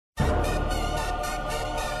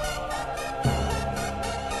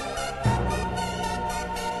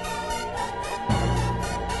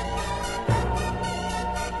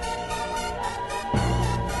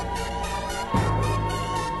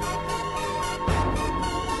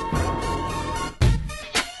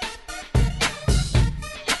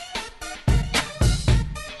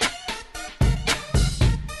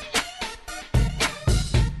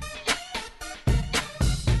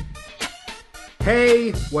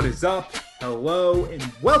Hey, what is up? Hello, and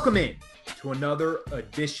welcome in to another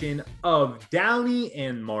edition of Downey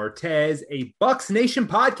and Martez, a Bucks Nation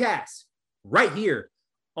podcast, right here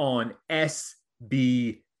on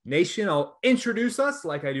SB Nation. I'll introduce us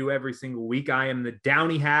like I do every single week. I am the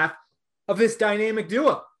Downey half of this dynamic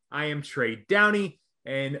duo. I am Trey Downey,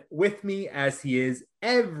 and with me, as he is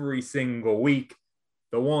every single week,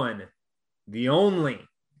 the one, the only,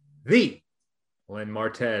 the Len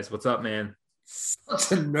Martez. What's up, man?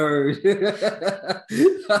 Such a nerd.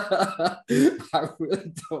 I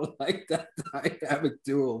really don't like that dynamic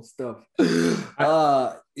duo stuff.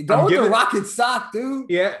 Go with the rocket sock, dude.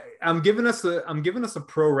 Yeah, I'm giving us a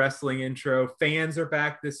pro wrestling intro. Fans are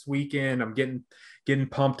back this weekend. I'm getting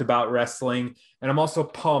pumped about wrestling, and I'm also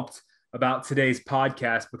pumped about today's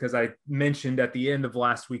podcast because I mentioned at the end of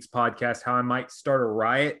last week's podcast how I might start a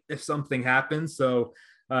riot if something happens. So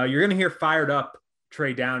you're gonna hear fired up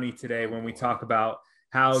Trey Downey today when we talk about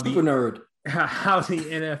how the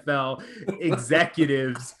NFL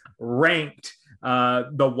executives ranked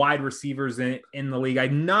the wide receivers in the league. I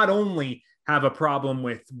not only have a problem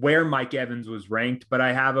with where Mike Evans was ranked, but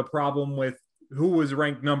I have a problem with who was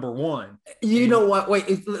ranked number one. You know what? Wait,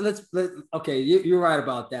 okay, you're right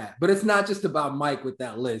about that. But it's not just about Mike with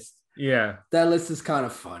that list. Yeah. That list is kind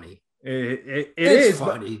of funny. It is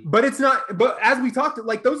funny, but it's not. But as we talked,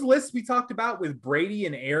 like those lists we talked about with Brady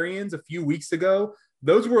and Arians a few weeks ago,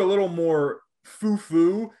 those were a little more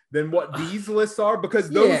foo-foo than what these lists are because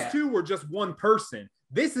those two were just one person.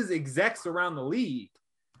 This is execs around the league.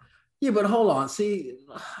 Yeah, but hold on. See,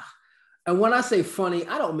 and when I say funny,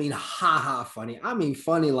 I don't mean ha-ha funny. I mean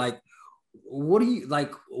funny like,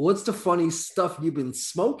 what's the funny stuff you've been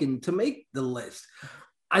smoking to make the list?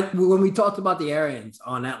 When we talked about the Arians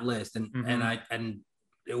on that list, and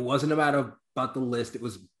it wasn't a matter about the list. It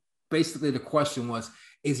was basically the question was,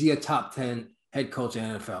 is he a top 10 head coach in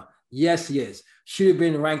the NFL? Yes, he is. Should have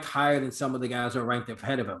been ranked higher than some of the guys who are ranked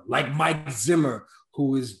ahead of him, like Mike Zimmer,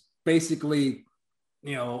 who is basically,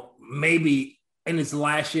 maybe in his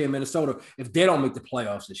last year in Minnesota, if they don't make the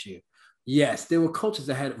playoffs this year. Yes, there were coaches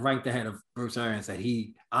ranked ahead of Bruce Arians that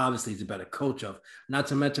he obviously is a better coach of. Not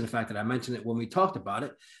to mention the fact that I mentioned it when we talked about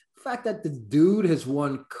it. The fact that the dude has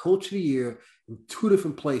won Coach of the Year in 2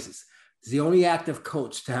 different places. He's the only active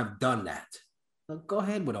coach to have done that. Now, go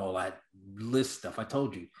ahead with all that list stuff. I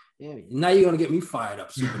told you. Yeah, now you're going to get me fired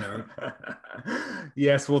up, super nerd.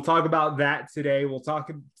 Yes, we'll talk about that today. We'll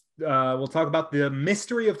talk about the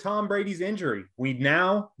mystery of Tom Brady's injury. We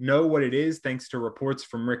now know what it is thanks to reports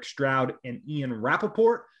from Rick Stroud and Ian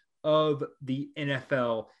Rappaport of the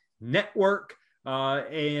NFL Network.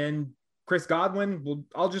 And Chris Godwin,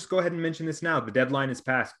 I'll just go ahead and mention this now. The deadline is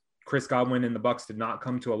passed. Chris Godwin and the Bucks did not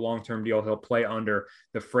come to a long-term deal. He'll play under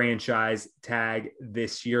the franchise tag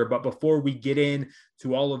this year. But before we get in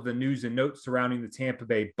to all of the news and notes surrounding the Tampa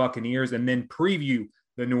Bay Buccaneers and then preview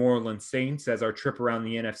the New Orleans Saints as our trip around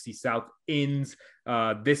the NFC South ends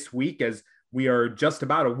this week, as we are just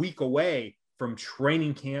about a week away from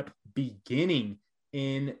training camp beginning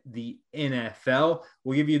in the NFL.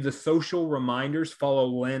 We'll give you the social reminders. Follow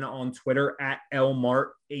Len on Twitter at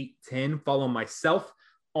LMart810. Follow myself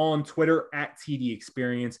on Twitter at TD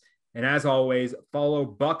Experience. And as always, follow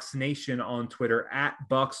Bucks Nation on Twitter at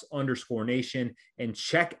Bucks_Nation and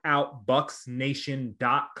check out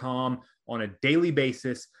BucksNation.com on a daily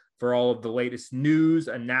basis for all of the latest news,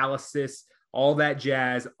 analysis, all that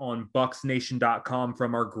jazz on BucksNation.com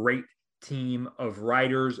from our great team of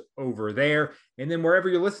writers over there. And then wherever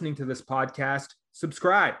you're listening to this podcast,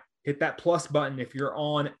 subscribe. Hit that plus button. If you're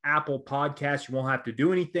on Apple Podcasts, you won't have to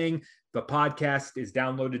do anything. The podcast is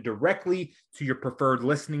downloaded directly to your preferred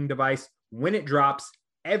listening device when it drops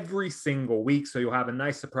every single week. So you'll have a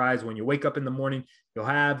nice surprise when you wake up in the morning. You'll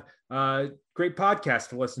have a great podcast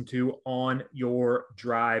to listen to on your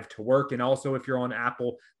drive to work. And also, if you're on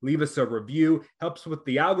Apple, leave us a review. Helps with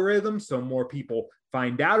the algorithm so more people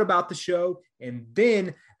find out about the show. And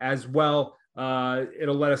then as well,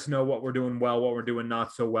 it'll let us know what we're doing well, what we're doing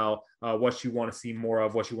not so well, what you want to see more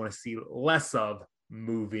of, what you want to see less of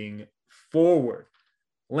moving forward.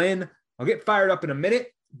 Lynn, I'll get fired up in a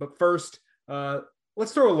minute, but first,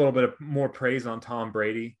 let's throw a little bit of more praise on Tom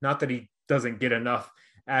Brady. Not that he doesn't get enough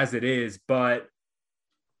as it is, but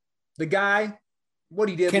the guy, what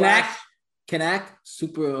he did can act,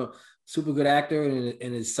 super good actor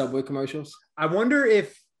in his Subway commercials. I wonder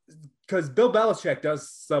if, because Bill Belichick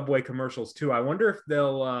does Subway commercials too. I wonder if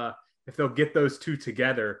they'll get those two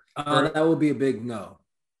together. That would be a big no.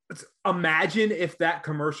 Imagine if that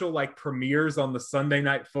commercial like premieres on the Sunday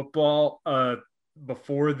Night Football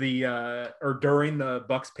before the or during the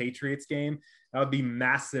Bucks Patriots game. That would be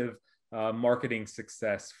massive marketing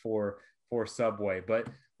success for Subway. But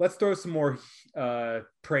let's throw some more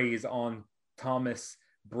praise on Thomas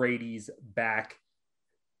Brady's back.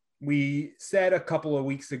 We said a couple of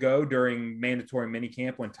weeks ago during mandatory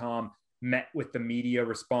minicamp when Tom met with the media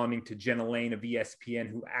responding to Jenna Lane of ESPN,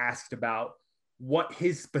 who asked about what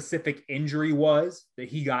his specific injury was, that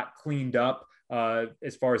he got cleaned up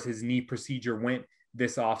as far as his knee procedure went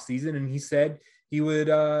this offseason. And he said he's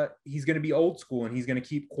going to be old school and he's going to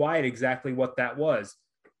keep quiet exactly what that was.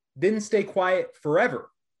 Didn't stay quiet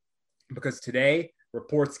forever, because today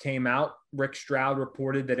reports came out. Rick Stroud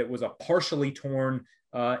reported that it was a partially torn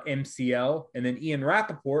MCL. And then Ian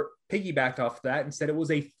Rappaport piggybacked off that and said it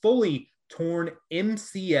was a fully torn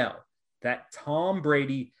MCL that Tom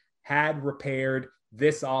Brady had repaired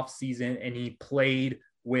this offseason and he played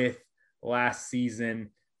with last season.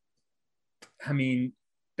 I mean,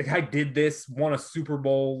 the guy did this, won a Super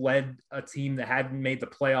Bowl, led a team that hadn't made the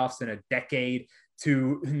playoffs in a decade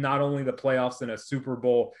to not only the playoffs and a Super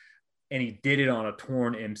Bowl, and he did it on a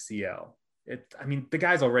torn MCL. The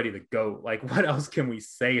guy's already the GOAT. Like, what else can we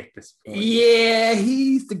say at this point? Yeah,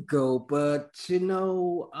 he's the GOAT, but, I'm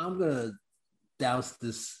going to douse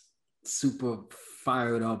this super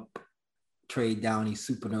fired up Trey Downey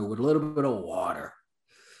Supernova with a little bit of water.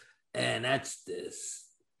 And that's this.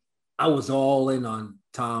 I was all in on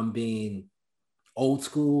Tom being old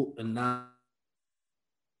school and not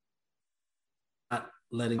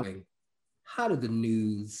letting him. How did the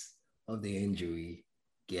news of the injury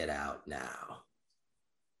get out now?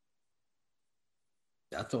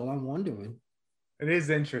 That's all I'm wondering. It is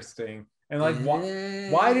interesting. And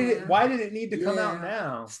why did it need to come out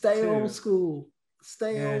now? Stay old school.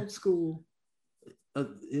 Old school.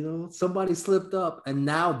 Somebody slipped up, and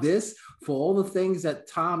now this, for all the things that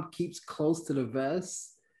Tom keeps close to the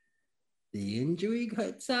vest, the injury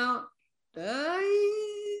gets out.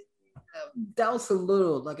 Douse a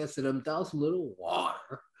little, like I said, I'm douse a little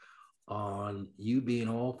water on you being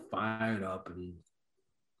all fired up and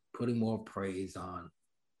putting more praise on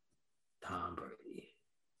Tom Brady.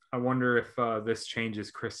 I wonder if this changes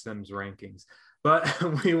Chris Sims' rankings. But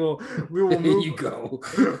we will move. There you go.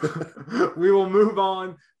 We will move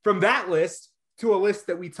on from that list to a list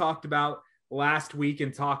that we talked about last week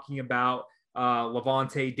and talking about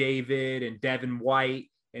Lavonte David and Devin White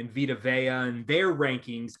and Vita Vea and their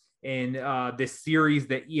rankings in this series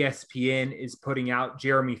that ESPN is putting out.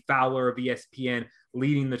 Jeremy Fowler of ESPN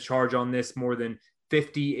leading the charge on this. More than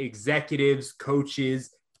 50 executives, coaches,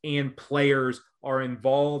 and players are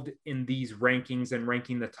involved in these rankings and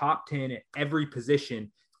ranking the top 10 at every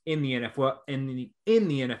position in the NFL. In the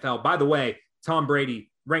NFL, by the way, Tom Brady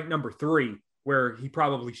ranked number 3, where he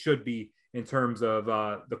probably should be in terms of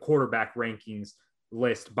the quarterback rankings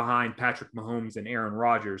list, behind Patrick Mahomes and Aaron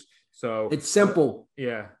Rodgers. So it's simple.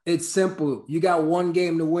 Yeah, it's simple. You got one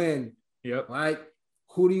game to win. Yep. Right.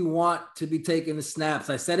 Who do you want to be taking the snaps?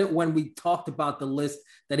 I said it when we talked about the list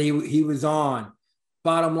that he was on.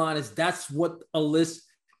 Bottom line is that's what the list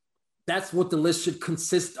should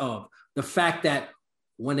consist of. The fact that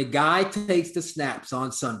when a guy takes the snaps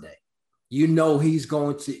on Sunday, he's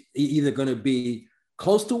either going to be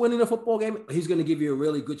close to winning a football game, or he's going to give you a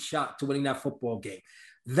really good shot to winning that football game.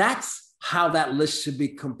 That's how that list should be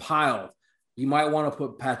compiled. You might want to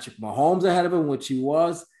put Patrick Mahomes ahead of him, which he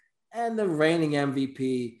was, and the reigning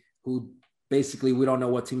MVP, who basically we don't know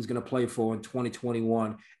what team's going to play for in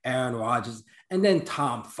 2021, Aaron Rodgers, and then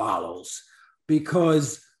Tom follows.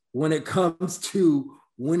 Because when it comes to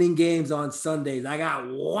winning games on Sundays, I got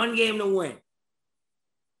one game to win.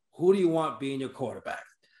 Who do you want being your quarterback?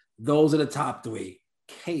 Those are the top 3.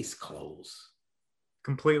 Case closed.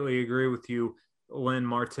 Completely agree with you, Lynn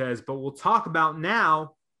Martez. But we'll talk about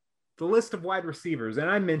now the list of wide receivers. And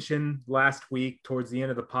I mentioned last week towards the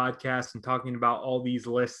end of the podcast and talking about all these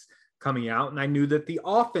lists coming out. And I knew that the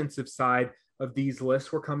offensive side of these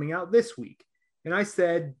lists were coming out this week. And I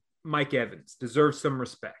said, Mike Evans deserves some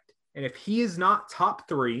respect. And if he is not top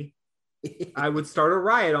 3, I would start a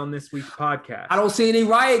riot on this week's podcast. I don't see any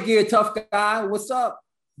riot gear, tough guy. What's up?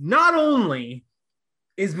 Not only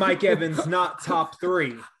is Mike Evans not top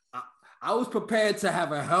 3, I was prepared to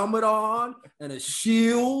have a helmet on and a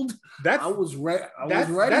shield. I was ready.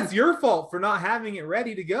 That's your fault for not having it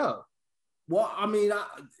ready to go. Well, I mean,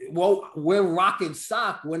 we're rocking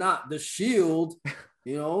sock. We're not the shield.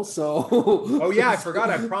 You know, so oh yeah, I forgot.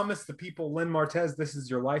 I promised the people Lynn Martez, this is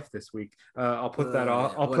your life this week. I'll put that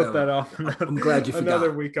off. I'll put that off I'm glad you another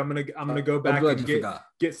forgot. week. I'm gonna go back and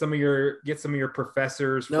get some of your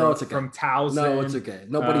professors from it's okay. from Towson. No, it's okay.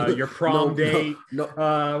 Nobody your prom date. No,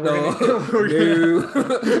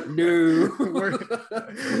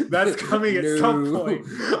 that's coming at some point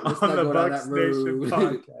on the Bucks Nation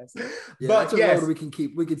podcast. Yeah, but that's a road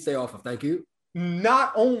we can stay off of. Thank you.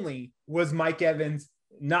 Not only was Mike Evans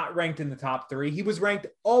not ranked in the top 3, he was ranked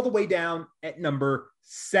all the way down at number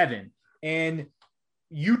 7. And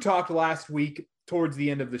you talked last week towards the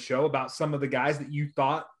end of the show about some of the guys that you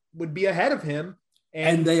thought would be ahead of him.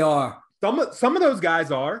 And they are. Some of those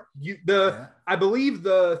guys are. I believe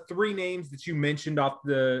the 3 names that you mentioned off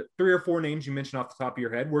the 3 or 4 names you mentioned off the top of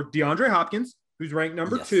your head were DeAndre Hopkins, who's ranked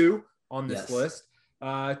number 2 on this list.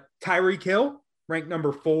 Tyreek Hill, ranked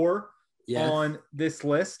number 4. On this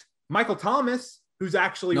list, Michael Thomas, who's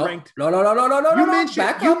actually ranked. No.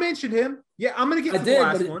 You mentioned him. Yeah, I'm gonna get to the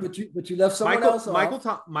last one. But you left someone else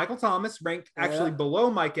off. Michael Thomas ranked actually below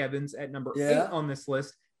Mike Evans at number 8 on this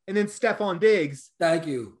list, and then Stephon Diggs. Thank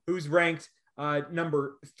you. Who's ranked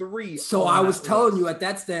number 3. So I was telling you at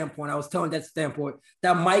that standpoint.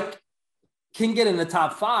 That Mike can get in the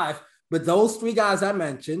top 5, but those 3 guys I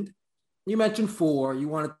mentioned. You mentioned 4. You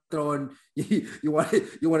want to throw in. You want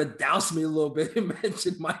to douse me a little bit and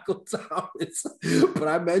mention Michael Thomas, but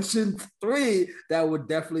I mentioned 3 that would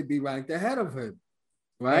definitely be ranked ahead of him,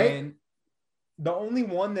 right? And the only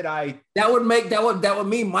one that would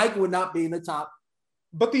mean Mike would not be in the top.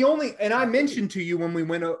 But I mentioned to you when we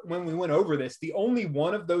went over this, the only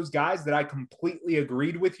one of those guys that I completely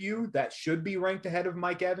agreed with you that should be ranked ahead of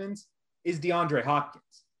Mike Evans is DeAndre Hopkins.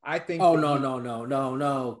 I think. Oh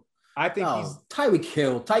no. I think he's Tyreek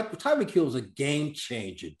Hill. Tyreek Hill is a game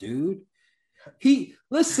changer, dude. Here's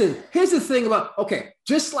the thing about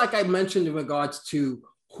just like I mentioned in regards to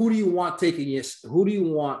who do you want taking your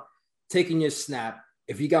snap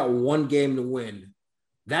if you got one game to win.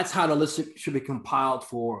 That's how the list should be compiled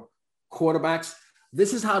for quarterbacks.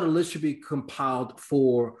 This is how the list should be compiled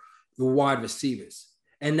for the wide receivers.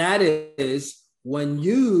 And that is when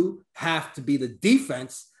you have to be the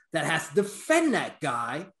defense that has to defend that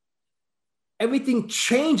guy. Everything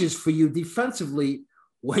changes for you defensively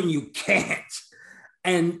when you can't.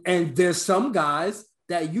 And there's some guys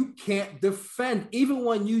that you can't defend even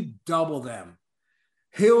when you double them.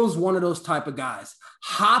 Hill's one of those type of guys.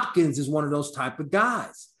 Hopkins is one of those type of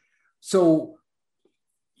guys. So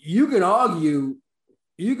you can argue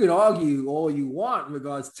all you want in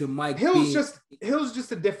regards to Mike. Hill's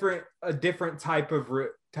just a different type of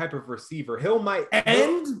receiver.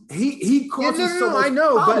 He causes so much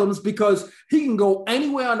problems because he can go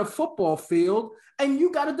anywhere on the football field, and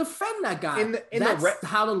you got to defend that guy. That's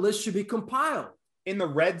how the list should be compiled. In the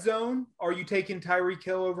red zone, are you taking Tyreek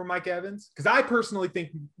Hill over Mike Evans? Because I personally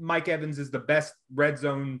think Mike Evans is the best red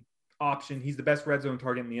zone option. He's the best red zone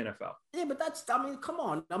target in the NFL. Yeah, but come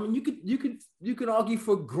on. You could argue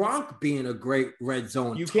for Gronk being a great red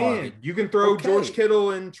zone target. You can throw George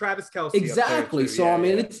Kittle and Travis Kelce. Exactly. So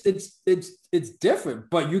it's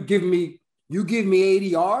different. But you give me 80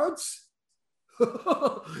 yards,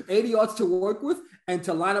 80 yards to work with, and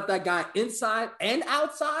to line up that guy inside and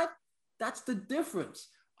outside. That's the difference.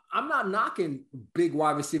 I'm not knocking big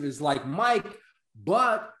wide receivers like Mike,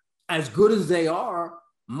 but as good as they are,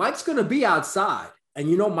 Mike's going to be outside. And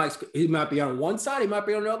he might be on one side, he might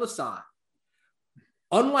be on the other side.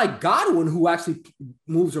 Unlike Godwin, who actually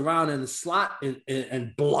moves around in the slot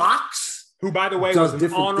and blocks. Who, by the way, was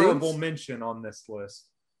an honorable mention on this list.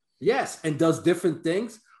 Yes, and does different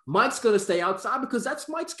things. Mike's going to stay outside because that's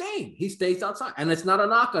Mike's game. He stays outside. And it's not a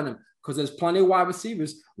knock on him because there's plenty of wide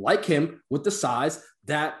receivers like him with the size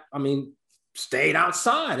that, stayed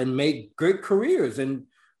outside and made great careers and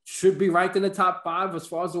should be ranked in the top 5 as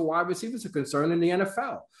far as the wide receivers are concerned in the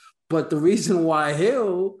NFL. But the reason why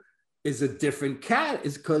Hill is a different cat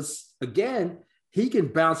is because, again, he can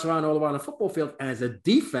bounce around all around the football field. And as a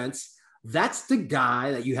defense, that's the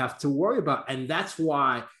guy that you have to worry about. And that's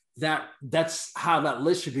why that's how that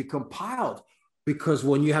list should be compiled. Because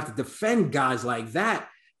when you have to defend guys like that,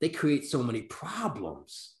 they create so many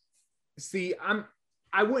problems. See,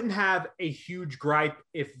 I wouldn't have a huge gripe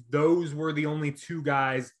if those were the only 2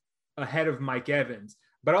 guys ahead of Mike Evans.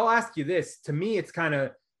 But I'll ask you this. To me, it's kind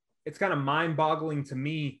of mind-boggling to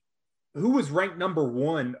me who was ranked number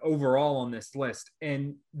 1 overall on this list.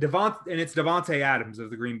 And it's Davante Adams of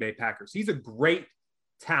the Green Bay Packers. He's a great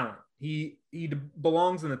talent. He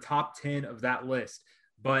belongs in the top 10 of that list.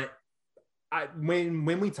 But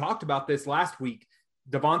when we talked about this last week,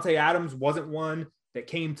 Davante Adams wasn't one that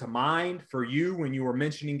came to mind for you when you were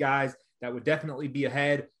mentioning guys that would definitely be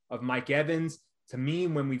ahead of Mike Evans? To me,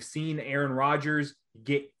 when we've seen Aaron Rodgers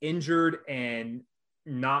get injured and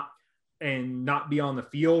not be on the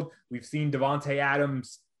field, we've seen Davante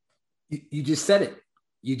Adams. You just said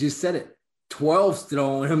it. 12's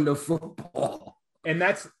throwing him the football. And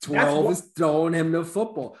that's 12 is throwing him the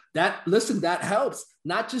football. That helps.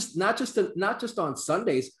 Not just on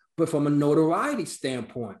Sundays, but from a notoriety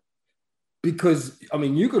standpoint. Because I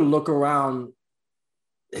mean, you could look around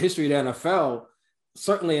the history of the NFL,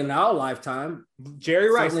 certainly in our lifetime.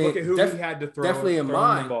 Jerry Rice, look at who he had to throw. Definitely in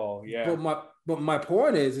mine. The ball. Yeah. But my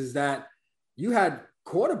point is that you had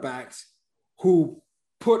quarterbacks who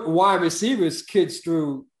put wide receivers kids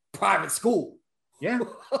through private school. Yeah.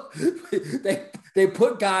 they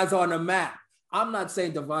put guys on the map. I'm not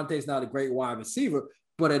saying Davante's not a great wide receiver,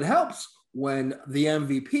 but it helps when the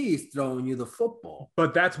MVP is throwing you the football.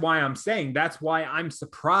 But that's why I'm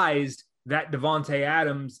surprised that Davante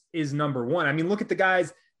Adams is number one. I mean, look at the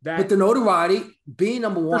guys that. But the notoriety, being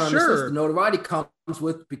number one on sure. this list, the notoriety comes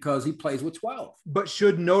with because he plays with 12. But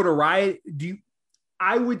should notoriety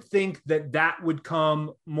I would think that would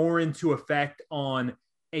come more into effect on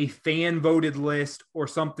a fan voted list or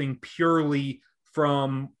something purely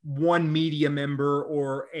from one media member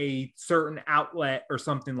or a certain outlet or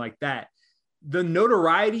something like that. The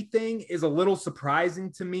notoriety thing is a little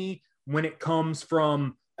surprising to me when it comes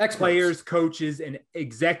from experts, players, coaches, and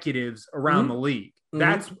executives around the league.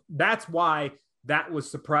 That's why that was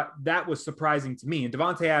surprising to me. And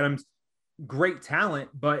Davante Adams, great talent,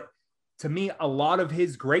 but to me, a lot of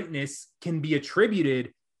his greatness can be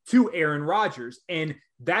attributed to Aaron Rodgers. And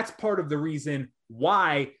that's part of the reason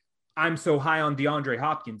why I'm so high on DeAndre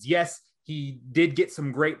Hopkins. Yes, he did get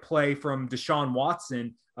some great play from Deshaun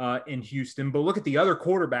Watson in Houston, but look at the other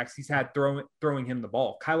quarterbacks he's had throwing him the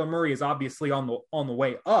ball. Kyler Murray is obviously on the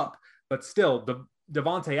way up, but still,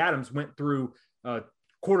 Davante Adams went through a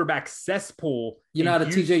quarterback cesspool. You're not a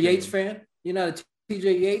TJ Yates fan? You're not a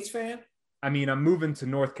TJ Yates fan? I mean, I'm moving to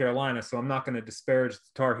North Carolina, so I'm not going to disparage the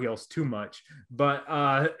Tar Heels too much, but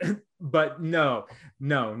no,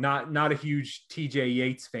 not a huge TJ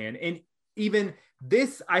Yates fan. And even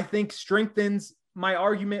this, I think, strengthens my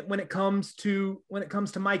argument when it comes to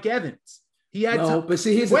Mike Evans. He had but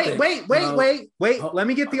see, here's wait. Let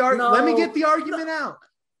me get the argument out. Let me get the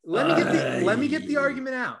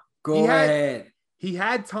argument out. Go ahead. He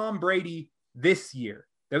had Tom Brady this year.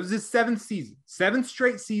 That was his seventh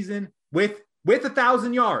straight season with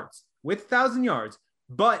 1,000 yards.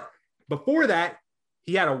 But before that,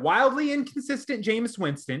 he had a wildly inconsistent Jameis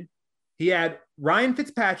Winston. He had Ryan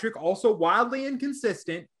Fitzpatrick, also wildly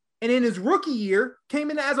inconsistent. And in his rookie year,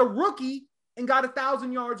 came in as a rookie and got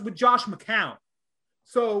 1,000 yards with Josh McCown.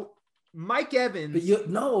 So Mike Evans. But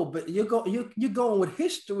you're going with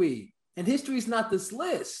history. And history is not this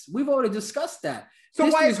list. We've already discussed that. So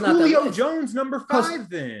why is Julio Jones number 5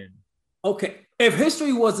 then? Okay, if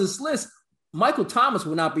history was this list, Michael Thomas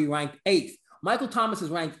would not be ranked 8th. Michael Thomas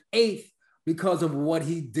is ranked 8th because of what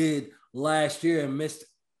he did last year and missed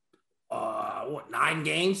 9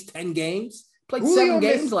 games, 10 games. Played 7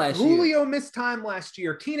 games last year. Julio missed time last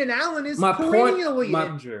year. Keenan Allen is perennially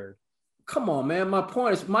injured. Come on, man. My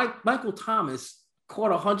point is Michael Thomas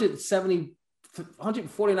caught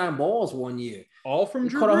 149 balls one year. All from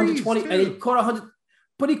Drew Brees, caught 120, too. And he caught 100.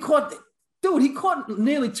 But he caught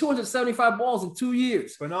nearly 275 balls in 2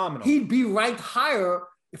 years. Phenomenal. He'd be ranked higher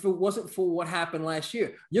if it wasn't for what happened last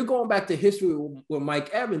year. You're going back to history with Mike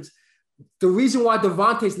Evans. The reason why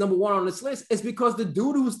Davante's number 1 on this list is because the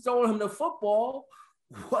dude who's throwing him the football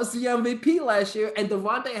was the MVP last year, and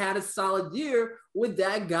Davante had a solid year with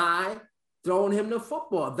that guy throwing him the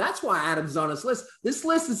football. That's why Adams is on this list. This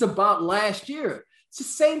list is about last year.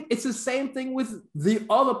 It's the same thing with the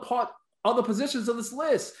other positions of this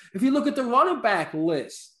list. If you look at the running back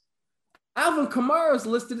list, Alvin Kamara is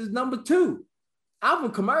listed as number 2.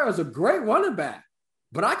 Alvin Kamara is a great running back,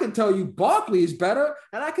 but I can tell you Barkley is better,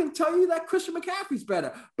 and I can tell you that Christian McCaffrey's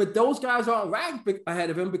better. But those guys aren't ranked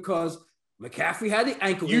ahead of him because McCaffrey had the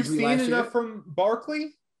ankle injury last year. You've seen enough from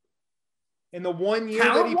Barkley in the 1 year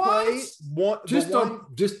that he played?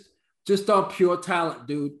 Just on pure talent,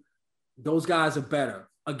 dude. Those guys are better.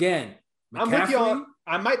 Again, McCaffrey,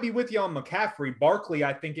 I might be with you on McCaffrey. Barkley,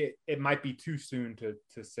 I think it might be too soon to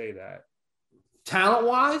say that.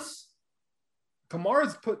 Talent-wise?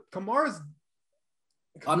 Kamara's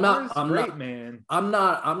I'm not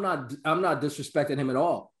disrespecting him at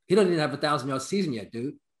all. He doesn't even have a 1,000-yard season yet,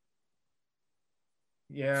 dude.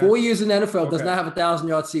 Yeah. 4 years in the NFL does not have a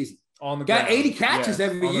 1,000-yard season. On the Got ground. 80 catches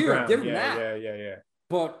every year. Give him Yeah.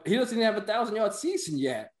 But he doesn't even have a 1,000-yard season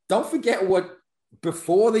yet. Don't forget what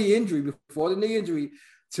before the knee injury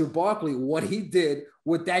to Barkley, what he did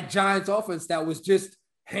with that Giants offense that was just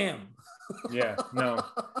him. Yeah, no,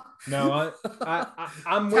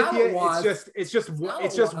 I'm with you. It's just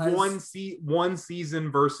one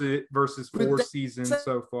season versus four seasons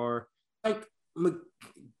so far. Like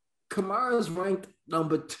Kamara's ranked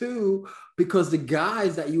number 2 because the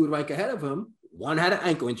guys that you would rank ahead of him, one had an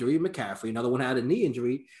ankle injury, McCaffrey, another one had a knee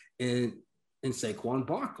injury in Saquon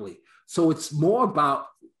Barkley. So it's more about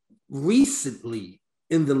recently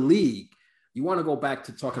in the league. You want to go back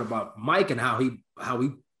to talking about Mike and how he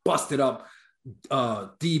busted up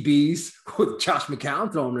DBs with Josh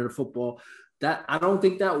McCown throwing in the football. That I don't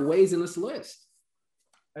think that weighs in this list.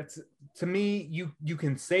 That's, to me, you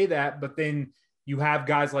can say that, but then you have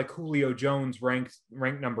guys like Julio Jones ranked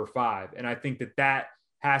number 5, and I think that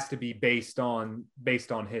has to be based on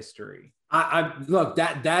history. I look,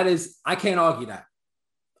 that is, I can't argue that.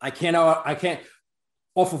 I can't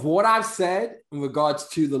off of what I've said in regards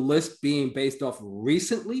to the list being based off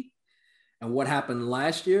recently and what happened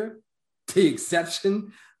last year. The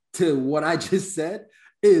exception to what I just said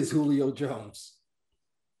is Julio Jones.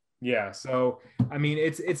 Yeah, so I mean,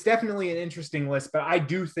 it's definitely an interesting list, but I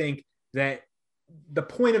do think that the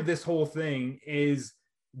point of this whole thing is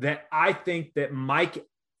that I think that Mike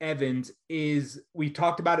Evans we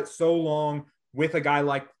talked about it so long with a guy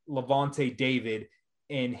like Lavonte David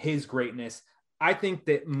and his greatness. I think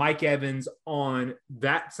that Mike Evans on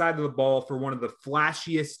that side of the ball for one of the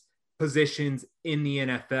flashiest positions in the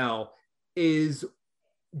NFL is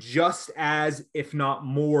just as, if not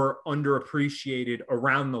more, underappreciated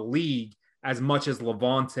around the league as much as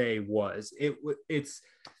Lavonte was.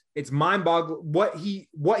 It's mind-boggling what he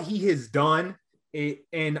has done,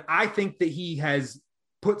 and I think that he has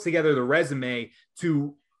put together the resume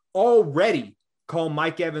to already call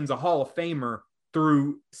Mike Evans a Hall of Famer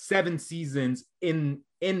through 7 seasons in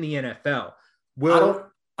the NFL.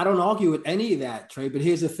 I don't argue with any of that, Trey, but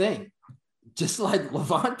here's the thing. Just like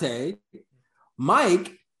Lavonte,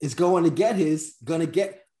 Mike is going to get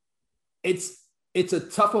it's a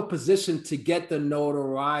tougher position to get the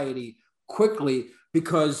notoriety quickly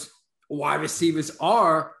because wide receivers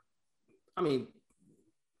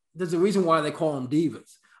there's a reason why they call them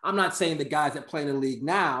divas. I'm not saying the guys that play in the league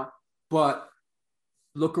now, but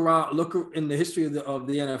look in the history of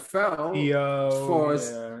the NFL. As far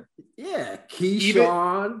as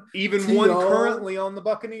Keyshawn, even T.O., one currently on the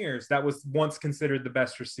Buccaneers that was once considered the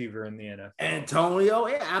best receiver in the NFL. Antonio,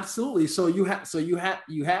 yeah, absolutely. So you have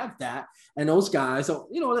that, and those guys,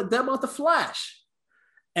 they're about the flash,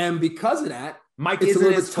 and because of that, Mike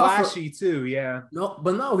isn't as flashy too. Yeah,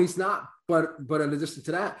 no, he's not. But in addition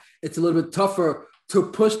to that, it's a little bit tougher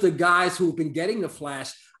to push the guys who've been getting the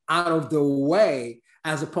flash out of the way,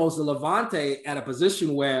 as opposed to Lavonte at a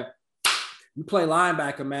position where you play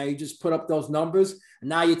linebacker, man. You just put up those numbers, and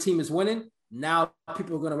now your team is winning. Now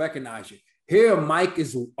people are going to recognize you. Here, Mike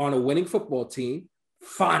is on a winning football team,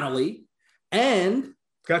 finally, and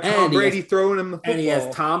got Tom Brady throwing him the football. And he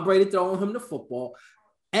has Tom Brady throwing him the football,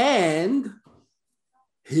 and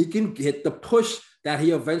he can get the push that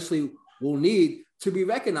he eventually will need to be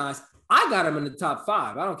recognized. I got him in the top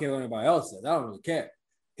 5. I don't care what anybody else says. I don't really care.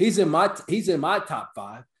 He's in my top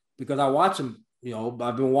 5 because I watch him.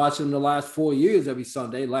 I've been watching him the last 4 years every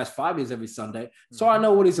Sunday, last 5 years every Sunday. So I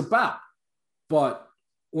know what he's about. But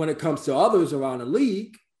when it comes to others around the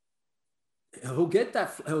league, he'll get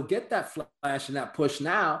that flash and that push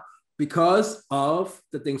now because of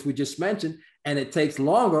the things we just mentioned. And it takes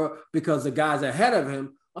longer because the guys ahead of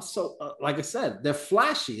him are so, like I said, they're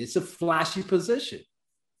flashy. It's a flashy position.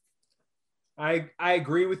 I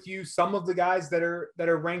agree with you. Some of the guys that are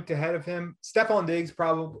ranked ahead of him, Stephon Diggs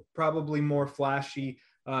probably more flashy.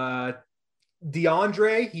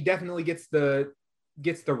 DeAndre, he definitely gets the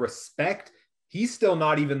respect. He's still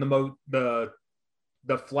not even the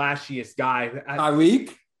flashiest guy.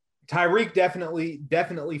 Tyreek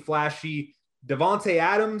definitely flashy. Devontae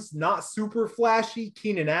Adams, not super flashy.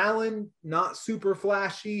 Keenan Allen, not super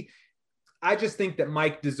flashy. I just think that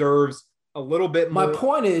Mike deserves a little bit more. My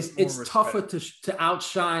point is, it's respect. Tougher to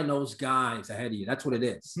outshine those guys ahead of you. That's what it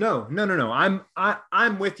is. No.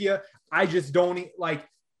 I'm with you. I just don't like.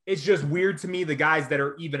 It's just weird to me the guys that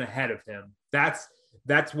are even ahead of him. That's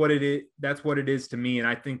what it is. That's what it is to me. And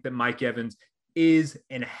I think that Mike Evans is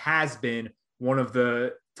and has been one of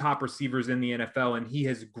the top receivers in the NFL, and he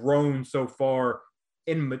has grown so far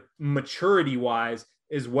in maturity wise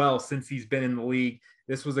as well since he's been in the league.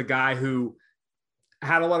 This was a guy who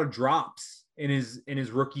had a lot of drops in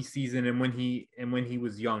his rookie season and when he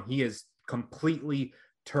was young. He has completely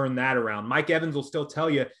turn that around. Mike Evans will still tell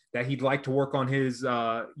you that he'd like to work on his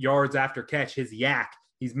yards after catch, his yak.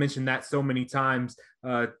 He's mentioned that so many times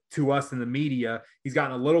to us in the media. He's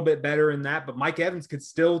gotten a little bit better in that, but Mike Evans could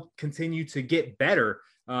still continue to get better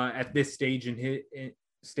at this stage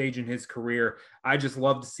in his career. I just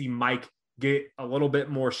love to see Mike get a little bit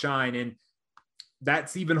more shine, and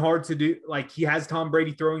that's even hard to do. Like, he has Tom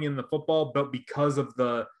Brady throwing in the football, but because of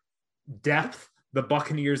the depth the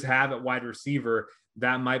Buccaneers have at wide receiver,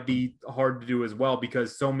 that might be hard to do as well,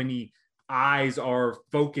 because so many eyes are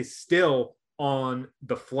focused still on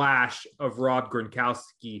the flash of Rob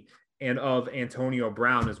Gronkowski and of Antonio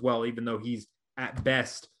Brown as well, even though he's at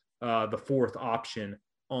best the fourth option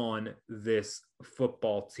on this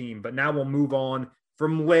football team. But now we'll move on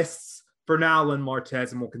from lists for now, Len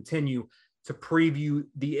Martez, and we'll continue to preview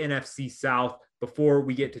the NFC South before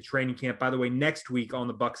we get to training camp. By the way, next week on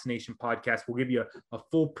the Bucs Nation podcast, we'll give you a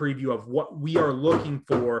full preview of what we are looking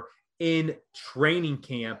for in training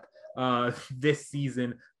camp this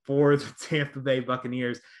season for the Tampa Bay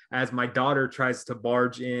Buccaneers, as my daughter tries to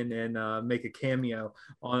barge in and make a cameo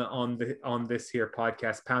on this here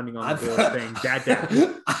podcast, pounding on the door saying, "Dad, Dad."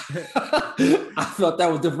 I thought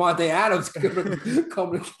that was Davante Adams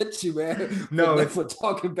coming to get you, man. No, for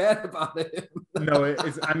talking bad about him. No,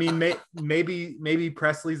 it's. I mean, maybe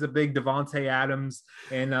Presley's a big Davante Adams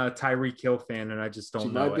and Tyreek Hill fan, and I just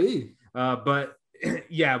don't know it. But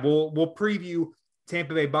yeah, we'll preview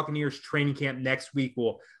Tampa Bay Buccaneers training camp next week.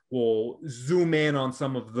 We'll zoom in on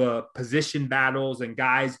some of the position battles and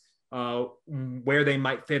guys where they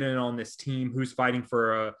might fit in on this team, who's fighting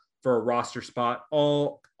for a roster spot,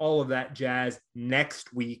 all of that jazz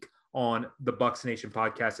next week on the Bucs Nation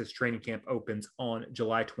podcast as training camp opens on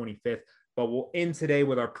July 25th. But we'll end today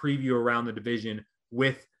with our preview around the division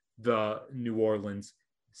with the New Orleans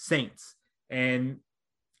Saints. And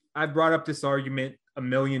I've brought up this argument a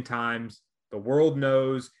million times. The world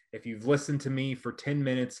knows, if you've listened to me for 10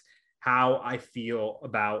 minutes, how I feel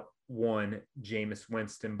about one Jameis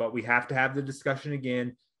Winston. But we have to have the discussion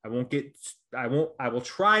again. I will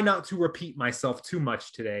try not to repeat myself too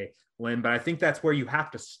much today, Lynn, but I think that's where you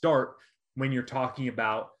have to start when you're talking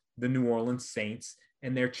about the New Orleans Saints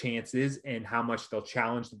and their chances and how much they'll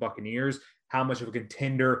challenge the Buccaneers, how much of a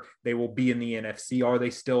contender they will be in the NFC. Are they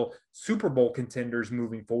still Super Bowl contenders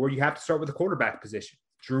moving forward? You have to start with the quarterback position.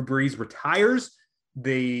 Drew Brees retires.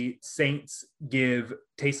 The Saints give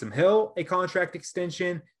Taysom Hill a contract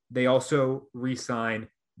extension. They also re-sign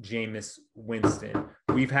Jameis Winston.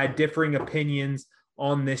 We've had differing opinions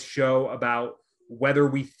on this show about whether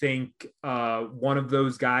we think one of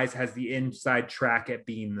those guys has the inside track at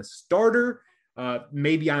being the starter.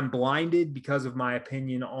 Maybe I'm blinded because of my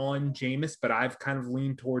opinion on Jameis, but I've kind of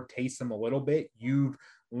leaned toward Taysom a little bit. You've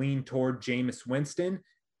leaned toward Jameis Winston.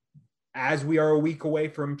 As we are a week away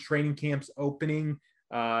from training camps opening,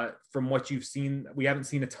 from what you've seen, we haven't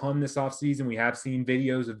seen a ton this offseason. We have seen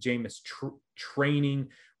videos of Jameis training.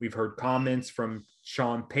 We've heard comments from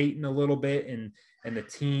Sean Payton a little bit and the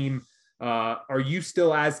team. Are you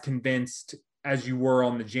still as convinced as you were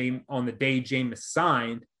on the day Jameis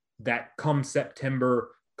signed that come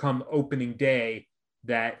September, come opening day,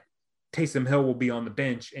 that Taysom Hill will be on the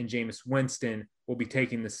bench and Jameis Winston will be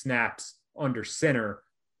taking the snaps under center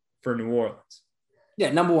for New Orleans?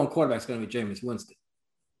 Yeah, number one quarterback is going to be Jameis Winston.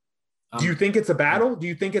 Do you think it's a battle? Do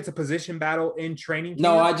you think it's a position battle in training camp?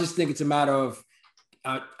 No, I just think it's a matter of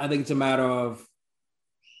I think it's a matter of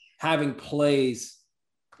having plays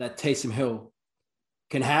that Taysom Hill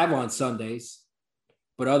can have on Sundays.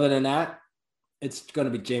 But other than that, it's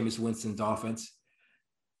going to be Jameis Winston's offense.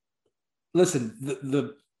 Listen,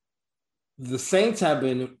 the Saints have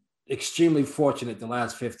been extremely fortunate the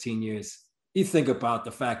last 15 years. You think about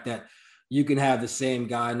the fact that you can have the same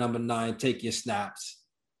guy, number 9, take your snaps.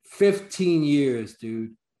 15 years,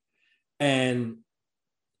 dude. And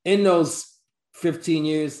in those 15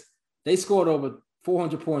 years, they scored over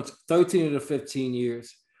 400 points, 13 of the 15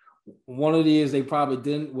 years. One of the years they probably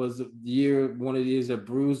didn't was one of the years that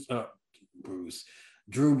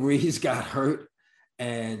Drew Brees got hurt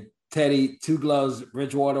and Teddy Two Gloves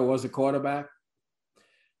Bridgewater was a quarterback.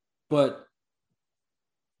 But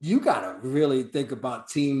you got to really think about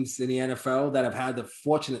teams in the NFL that have had the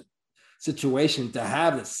fortunate situation to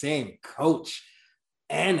have the same coach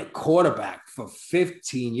and a quarterback for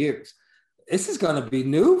 15 years. This is going to be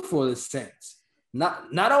new for the Saints. Not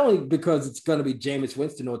only because it's going to be Jameis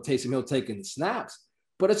Winston or Taysom Hill taking the snaps,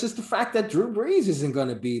 but it's just the fact that Drew Brees isn't going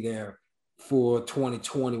to be there for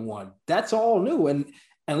 2021. That's all new. And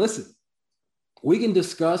listen, we can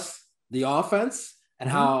discuss the offense and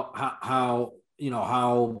how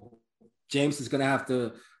James is going to have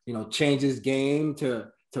to change his game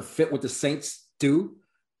to fit what the Saints do,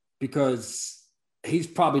 because he's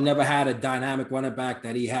probably never had a dynamic running back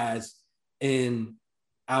that he has in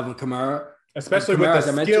Alvin Kamara. Especially Kamara,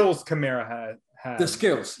 with the skills Kamara has. The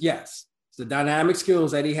skills, yes. The dynamic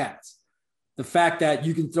skills that he has. The fact that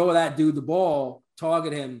you can throw that dude the ball,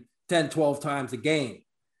 target him 10, 12 times a game.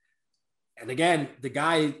 And again, the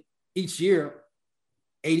guy each year,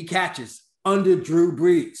 80 catches under Drew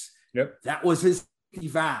Brees. Yep. That was his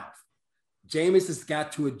valve. Jameis has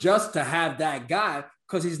got to adjust to have that guy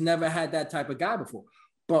because he's never had that type of guy before.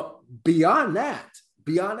 But beyond that,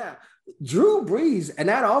 Drew Brees and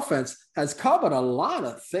that offense has covered a lot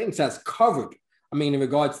of things. In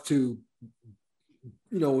regards to,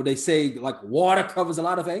 they say like water covers a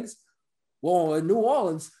lot of things. Well, in New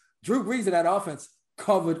Orleans, Drew Brees and that offense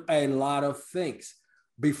covered a lot of things.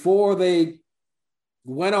 Before they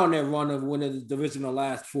went on their run of winning the division the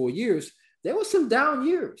last 4 years, there were some down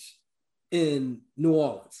years in New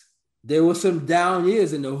Orleans. There were some down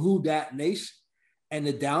years in the Who Dat Nation. And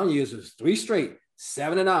the down years was 3 straight,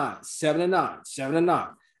 7-9, 7-9,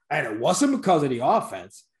 7-9. And it wasn't because of the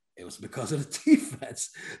offense. It was because of the defense.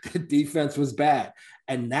 The defense was bad.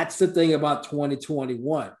 And that's the thing about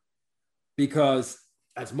 2021. Because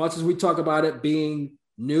as much as we talk about it being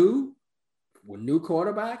new, with new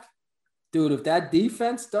quarterback, dude, if that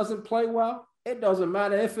defense doesn't play well, it doesn't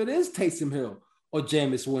matter if it is Taysom Hill or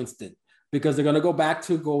Jameis Winston, because they're going to go back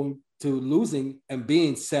to losing and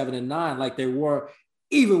being 7-9 like they were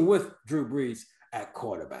even with Drew Brees at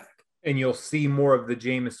quarterback. And you'll see more of the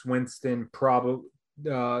Jameis Winston,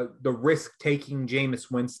 the risk-taking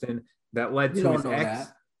Jameis Winston that led to his ex.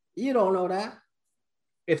 You don't know that.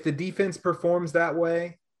 If the defense performs that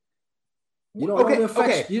way, you don't know the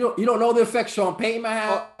effect. You don't know the effect Sean Payton might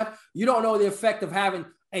have. You don't know the effect of having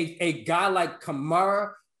a guy like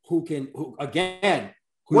Kamara who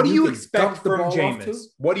what do you expect from Jameis?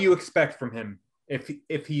 What do you expect from him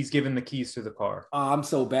if he's given the keys to the car? I'm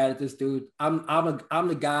so bad at this, dude. I'm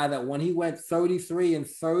the guy that when he went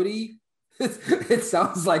 33-30, it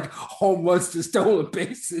sounds like home runs to stolen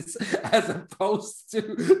bases as opposed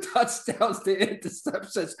to touchdowns to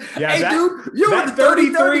interceptions. Yeah, dude, you're in the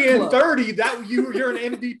 33-30. That you're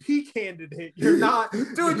an MVP candidate. You're not,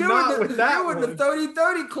 dude. You're in the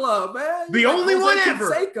 30-30 club, man. The only one ever.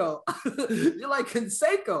 Canseco. You're like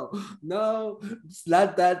Canseco. No, it's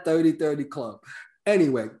not that 30-30 club.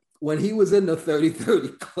 Anyway, when he was in the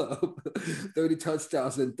 30-30 club, 30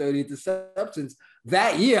 touchdowns and 30 interceptions,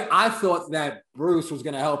 that year, I thought that Bruce was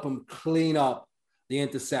going to help him clean up the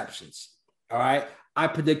interceptions. All right. I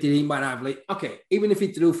predicted he might have even if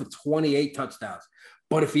he threw for 28 touchdowns,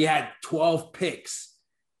 but if he had 12 picks,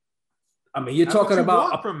 you're talking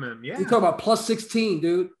about from him. Yeah. You're talking about plus 16,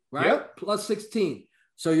 dude, right? Yep. Plus 16.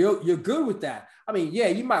 So you're good with that.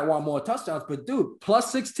 You might want more touchdowns, but dude,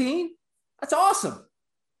 plus 16, that's awesome.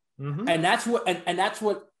 Mm-hmm. And that's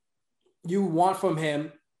what you want from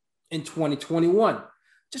him in 2021.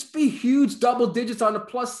 Just be huge double digits on the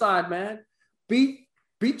plus side, man. Be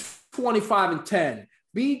 25-10.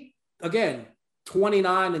 Be, again,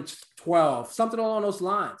 29-12, something along those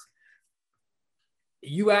lines.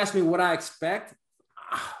 You ask me what I expect.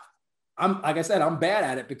 Like I said, I'm bad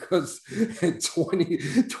at it because in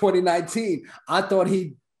 2019, I thought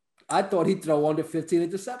he'd throw under 15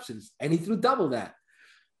 interceptions, and he threw double that.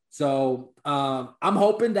 So I'm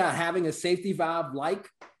hoping that having a safety valve like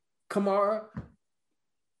Kamara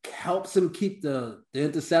helps him keep the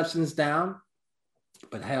interceptions down.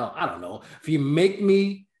 But hell, I don't know. If you make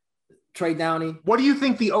me Trey Downey. What do you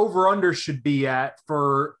think the over-under should be at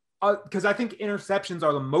for because I think interceptions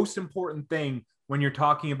are the most important thing when you're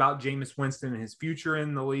talking about Jameis Winston and his future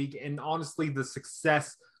in the league and honestly the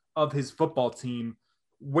success of his football team.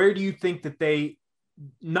 Where do you think that they,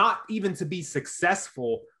 not even to be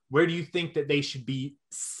successful, where do you think that they should be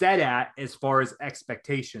set at as far as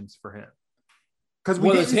expectations for him? Because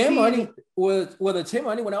whether it's him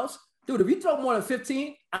or anyone else, dude, if you throw more than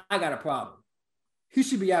 15, I got a problem. He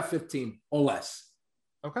should be at 15 or less.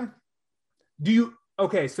 Okay.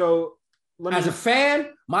 So as a fan,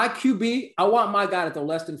 my QB, I want my guy to throw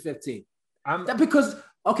less than 15.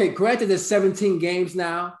 Granted, there's 17 games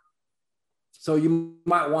now. So you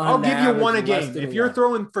might want I'll give you one a game. If you're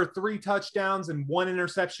throwing for 3 touchdowns and 1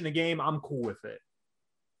 interception a game, I'm cool with it.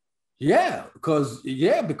 Yeah,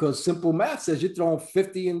 because simple math says you're throwing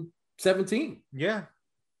 50 and 17. Yeah.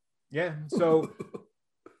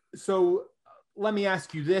 So let me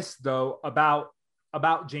ask you this though about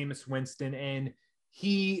Jameis Winston, and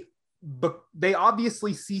they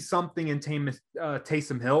obviously see something in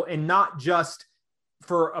Taysom Hill, and not just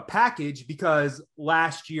for a package, because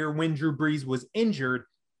last year when Drew Brees was injured,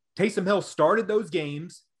 Taysom Hill started those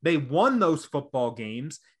games. They won those football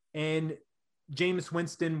games, and Jameis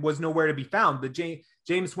Winston was nowhere to be found.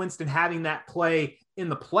 Jameis Winston having that play in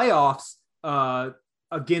the playoffs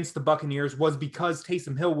against the Buccaneers was because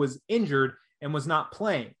Taysom Hill was injured and was not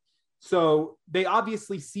playing. So they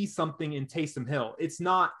obviously see something in Taysom Hill. It's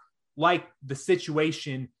not like the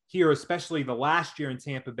situation here, especially the last year in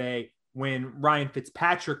Tampa Bay when Ryan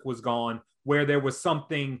Fitzpatrick was gone, where there was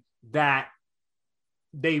something that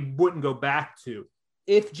they wouldn't go back to.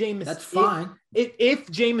 If Jameis, that's fine. If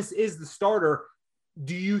Jameis is the starter,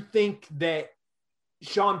 do you think that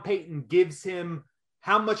Sean Payton gives him,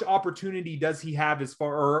 how much opportunity does he have as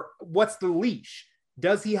far, or what's the leash?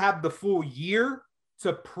 Does he have the full year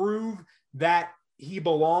to prove that he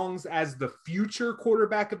belongs as the future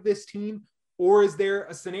quarterback of this team? Or is there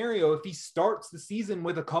a scenario if he starts the season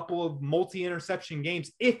with a couple of multi-interception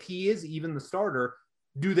games, if he is even the starter,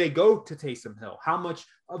 do they go to Taysom Hill? How much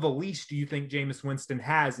of a leash do you think Jameis Winston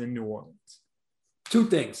has in New Orleans? Two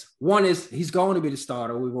things. One is he's going to be the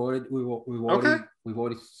starter. We've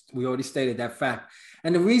already stated that fact.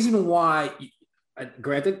 And the reason why,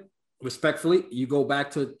 granted, respectfully, you go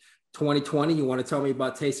back to 2020, you want to tell me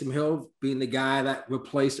about Taysom Hill being the guy that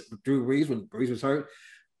replaced Drew Brees when Brees was hurt.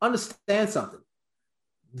 Understand something.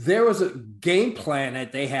 There was a game plan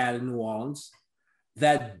that they had in New Orleans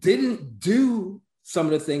that didn't do some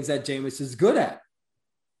of the things that Jameis is good at.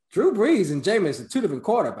 Drew Brees and Jameis are two different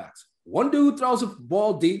quarterbacks. One dude throws a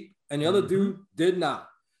ball deep and the other dude did not.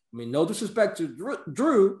 I mean, no disrespect to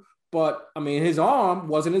Drew, but I mean, his arm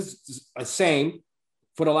wasn't as same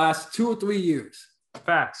for the last 2 or 3 years.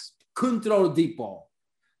 Facts. Couldn't throw a deep ball.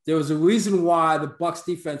 There was a reason why the Bucs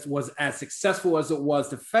defense was as successful as it was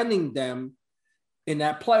defending them in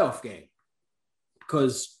that playoff game.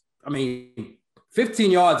 Because, I mean, 15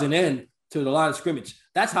 yards and in to the line of scrimmage,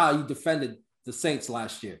 that's how you defended the Saints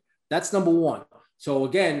last year. That's number one. So,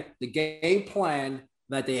 again, the game plan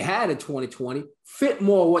that they had in 2020 fit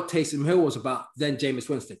more what Taysom Hill was about than Jameis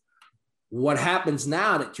Winston. What happens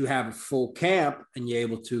now that you have a full camp and you're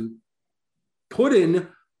able to put in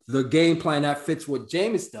the game plan that fits what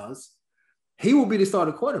Jameis does, he will be the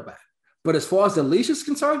starting quarterback. But as far as the leash is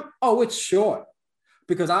concerned, it's short.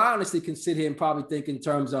 Because I honestly can sit here and probably think in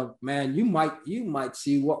terms of, man, you might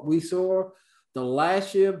see what we saw the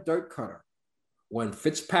last year of Dirk Cutter when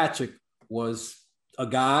Fitzpatrick was a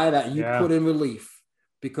guy that you put in relief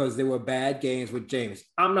because there were bad games with Jameis.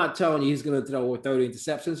 I'm not telling you he's going to throw 30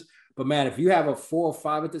 interceptions, but man, if you have a 4 or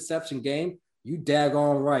 5 interception game, you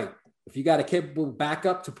daggone right. If you got a capable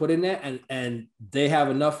backup to put in there and they have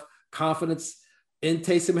enough confidence in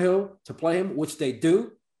Taysom Hill to play him, which they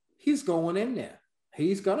do, he's going in there.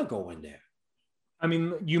 He's going to go in there. I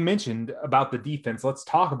mean, you mentioned about the defense. Let's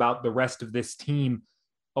talk about the rest of this team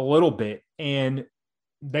a little bit. And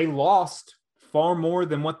they lost far more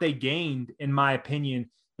than what they gained, in my opinion,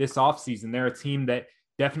 this offseason. They're a team that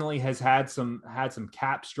definitely has had some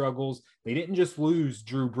cap struggles. They didn't just lose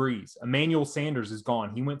Drew Brees. Emmanuel Sanders is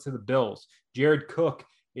gone. He went to the Bills. Jared Cook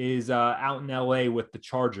is out in LA with the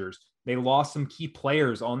Chargers. They lost some key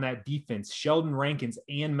players on that defense. Sheldon Rankins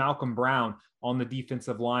and Malcolm Brown on the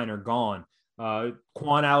defensive line are gone.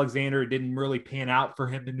 Quan Alexander didn't really pan out for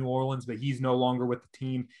him in New Orleans, but he's no longer with the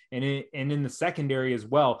team. And in the secondary as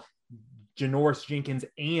well, Janoris Jenkins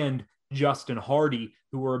and Justin Hardy,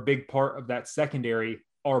 who were a big part of that secondary,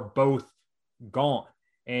 are both gone.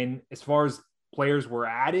 And as far as players were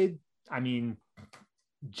added, I mean,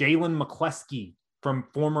 Jalen McCleskey from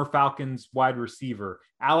former Falcons wide receiver,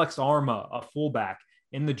 Alex Arma, a fullback.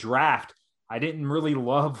 In the draft, I didn't really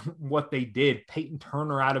love what they did. Peyton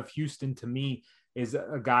Turner out of Houston, to me, is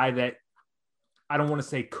a guy that I don't want to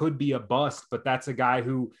say could be a bust, but that's a guy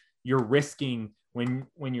who you're risking when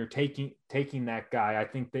you're taking that guy. I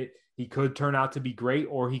think that he could turn out to be great,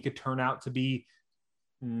 or he could turn out to be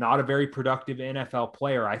not a very productive NFL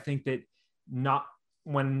player. I think that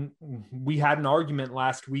when we had an argument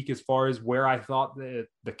last week as far as where I thought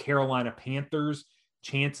the Carolina Panthers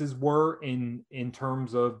chances were in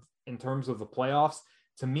terms of the playoffs,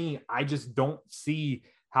 to me, I just don't see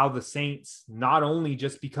how the Saints, not only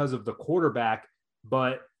just because of the quarterback,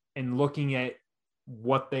 but in looking at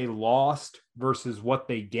what they lost versus what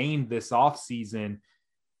they gained this offseason,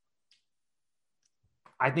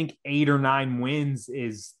 I think 8 or 9 wins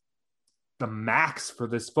is the max for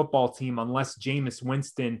this football team, unless Jameis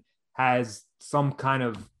Winston has some kind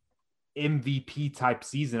of MVP type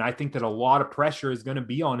season. I think that a lot of pressure is going to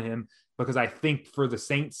be on him, because I think for the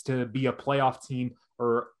Saints to be a playoff team,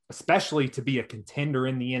 or especially to be a contender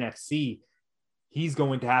in the NFC, he's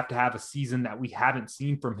going to have a season that we haven't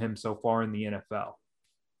seen from him so far in the NFL.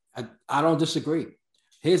 I don't disagree.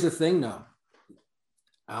 Here's the thing, though.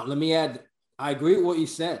 Let me add. I agree with what you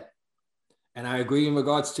said, and I agree in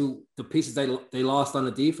regards to the pieces they lost on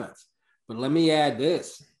the defense. But let me add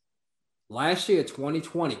this: last year,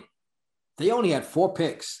 2020, they only had 4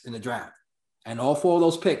 picks in the draft, and all 4 of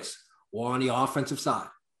those picks were on the offensive side.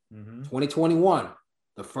 2021,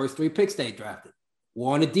 the first 3 picks they drafted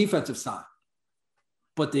were on the defensive side.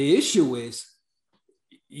 But the issue is,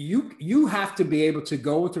 you have to be able to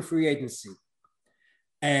go into free agency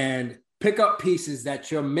and pick up pieces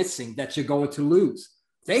that you're missing, that you're going to lose.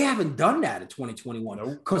 They haven't done that in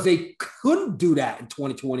 2021 because they couldn't do that in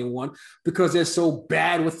 2021 because they're so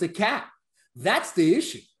bad with the cap. That's the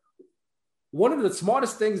issue. One of the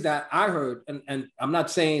smartest things that I heard, and I'm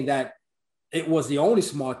not saying that it was the only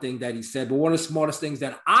smart thing that he said, but one of the smartest things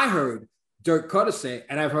that I heard Dirk Cutter say,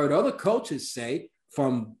 and I've heard other coaches say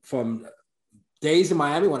from days in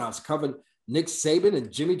Miami when I was covering Nick Saban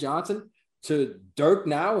and Jimmy Johnson to Dirk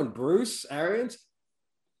now and Bruce Arians,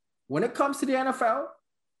 when it comes to the NFL,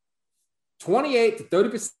 28 to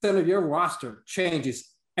 30% of your roster changes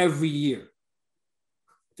every year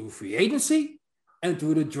through free agency and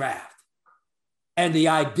through the draft. And the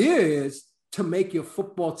idea is to make your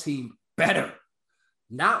football team better,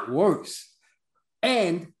 not worse.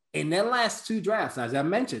 And in their last 2 drafts, as I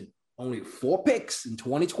mentioned, only 4 picks in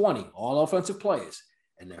 2020, all offensive players,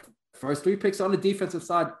 and their first 3 picks on the defensive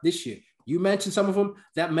side this year. You mentioned some of them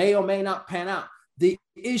that may or may not pan out. The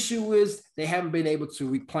issue is they haven't been able to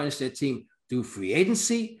replenish their team through free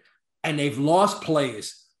agency, and they've lost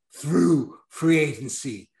players through free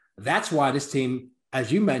agency. That's why this team,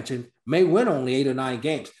 as you mentioned, may win only 8 or 9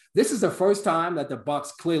 games. This is the first time that the Bucs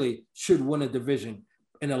clearly should win a division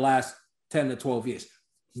in the last 10 to 12 years.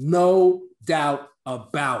 No doubt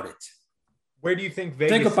about it. Where do you think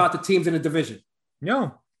Vegas? Think about the teams in the division.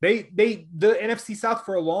 No, the NFC South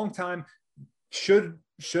for a long time should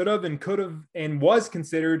have and could have and was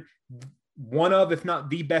considered one of, if not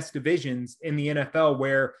the best divisions in the NFL,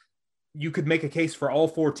 where you could make a case for all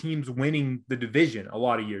 4 teams winning the division a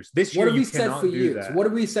lot of years. This year, you cannot do that. What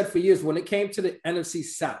have we said for years when it came to the NFC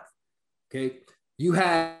South? Okay, you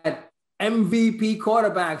had MVP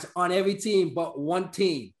quarterbacks on every team but one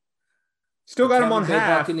team. Still got them on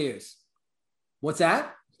half. Buccaneers. What's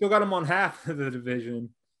that? Still got them on half of the division.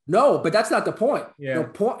 No, but that's not the point. Yeah.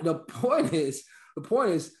 The point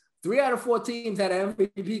is 3 out of 4 teams had an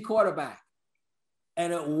MVP quarterback,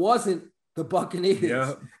 and it wasn't the Buccaneers.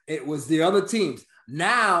 Yeah. It was the other teams.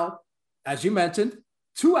 Now, as you mentioned,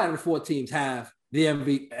 2 out of 4 teams have the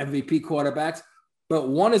MVP quarterbacks, but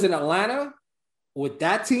one is in Atlanta with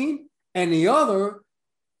that team, and the other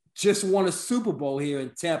just won a Super Bowl here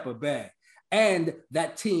in Tampa Bay. And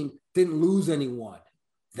that team didn't lose anyone.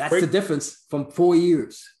 That's the difference from 4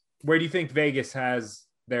 years. Where do you think Vegas has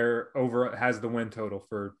the win total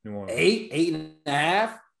for New Orleans?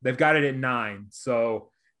 8.5. They've got it at 9.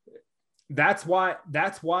 So that's why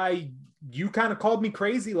you kind of called me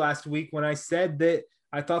crazy last week when I said that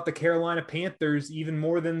I thought the Carolina Panthers, even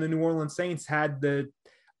more than the New Orleans Saints, have the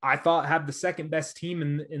second best team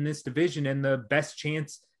in this division and the best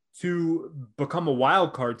chance to become a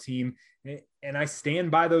wild card team. And I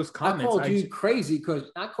stand by those comments. I called you crazy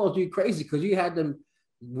because you had them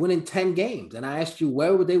winning 10 games. And I asked you,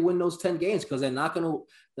 where would they win those 10 games? Because they're not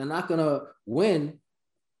gonna win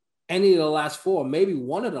any of the last 4, maybe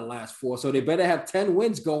one of the last 4. So they better have 10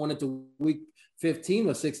 wins going into week 15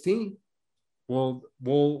 or 16. Well,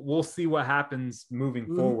 we'll see what happens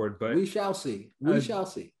moving forward, but we shall see. Shall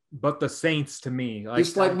see. But the Saints, to me,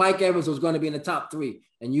 just like Mike Evans was going to be in the top 3,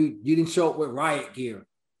 and you didn't show up with riot gear.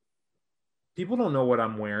 People don't know what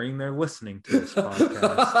I'm wearing. They're listening to this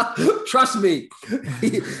podcast. Trust me,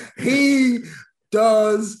 he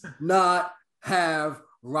does not have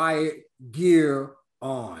riot gear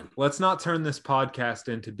on. Let's not turn this podcast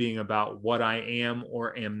into being about what I am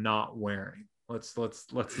or am not wearing. Let's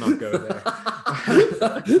not go there.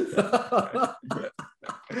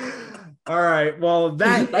 All right. Well,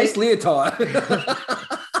 that nice leotard.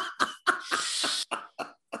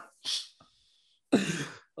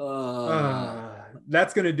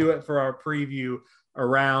 That's going to do it for our preview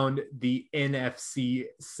around the NFC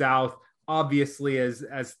South. Obviously, as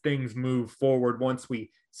things move forward, once we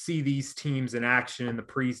see these teams in action in the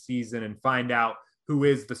preseason and find out who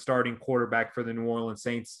is the starting quarterback for the New Orleans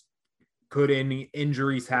Saints, could any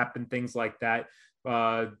injuries happen, things like that,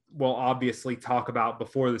 we'll obviously talk about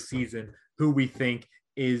before the season who we think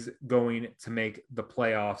is going to make the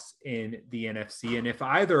playoffs in the NFC. And if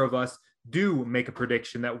either of us do make a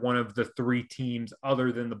prediction that one of the 3 teams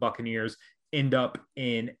other than the Buccaneers end up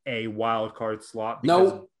in a wild card slot.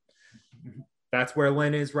 No. That's where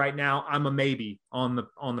Lynn is right now. I'm a maybe on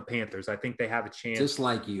the Panthers. I think they have a chance. Just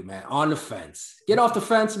like you, man. On the fence. Get off the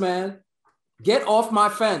fence, man. Get off my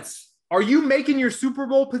fence. Are you making your Super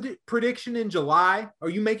Bowl prediction in July? Are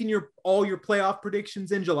you making all your playoff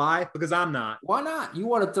predictions in July? Because I'm not. Why not? You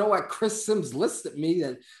want to throw at Chris Sims' list at me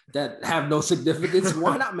that have no significance?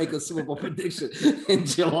 Why not make a Super Bowl prediction in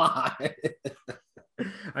July?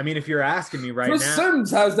 I mean, if you're asking me right Chris now,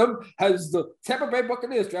 Sims has the Tampa Bay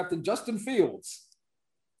Buccaneers drafting Justin Fields.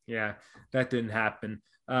 Yeah, that didn't happen.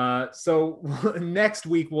 So next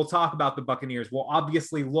week we'll talk about the Buccaneers. We'll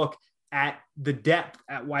obviously look at the depth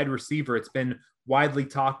at wide receiver. It's been widely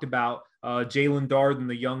talked about. Jalen Darden,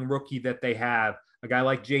 the young rookie that they have, a guy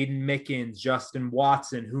like Jaden Mickens, Justin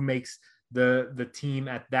Watson, who makes the team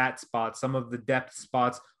at that spot. Some of the depth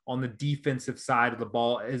spots on the defensive side of the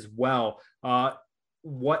ball as well.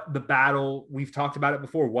 What the battle, we've talked about it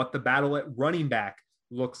before, what the battle at running back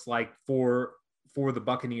looks like for the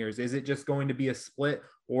Buccaneers. Is it just going to be a split,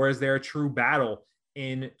 or is there a true battle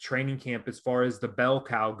in training camp as far as the bell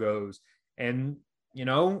cow goes? And, you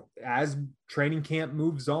know, as training camp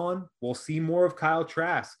moves on, we'll see more of Kyle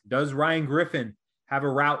Trask. Does Ryan Griffin have a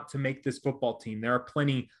route to make this football team? There are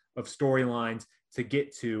plenty of storylines to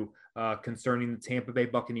get to concerning the Tampa Bay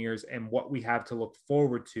Buccaneers and what we have to look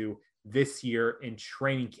forward to this year in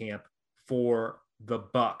training camp for the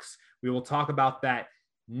Bucs. We will talk about that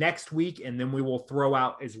next week, and then we will throw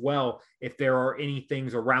out as well if there are any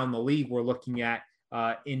things around the league we're looking at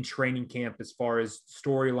in training camp as far as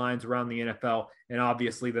storylines around the NFL, and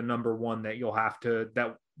obviously the number one that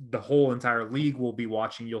that the whole entire league will be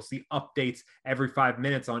watching. You'll see updates every 5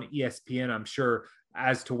 minutes on ESPN, I'm sure,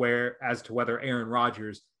 as to whether Aaron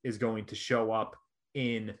Rodgers is going to show up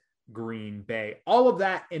in Green Bay. All of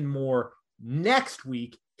that and more next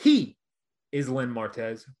week. He is Lynn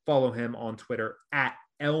Martez. Follow him on Twitter at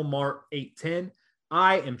Elmart810.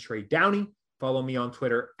 I am Trey Downey. Follow me on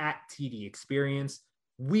Twitter at TD Experience.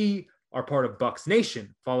 We are part of Bucs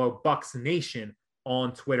Nation. Follow Bucs Nation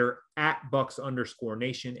on Twitter at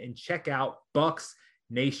Bucs_Nation, and check out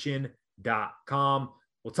BucsNation.com.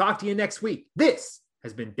 We'll talk to you next week. This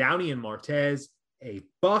has been Downey and Martez, a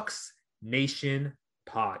Bucs Nation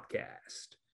podcast.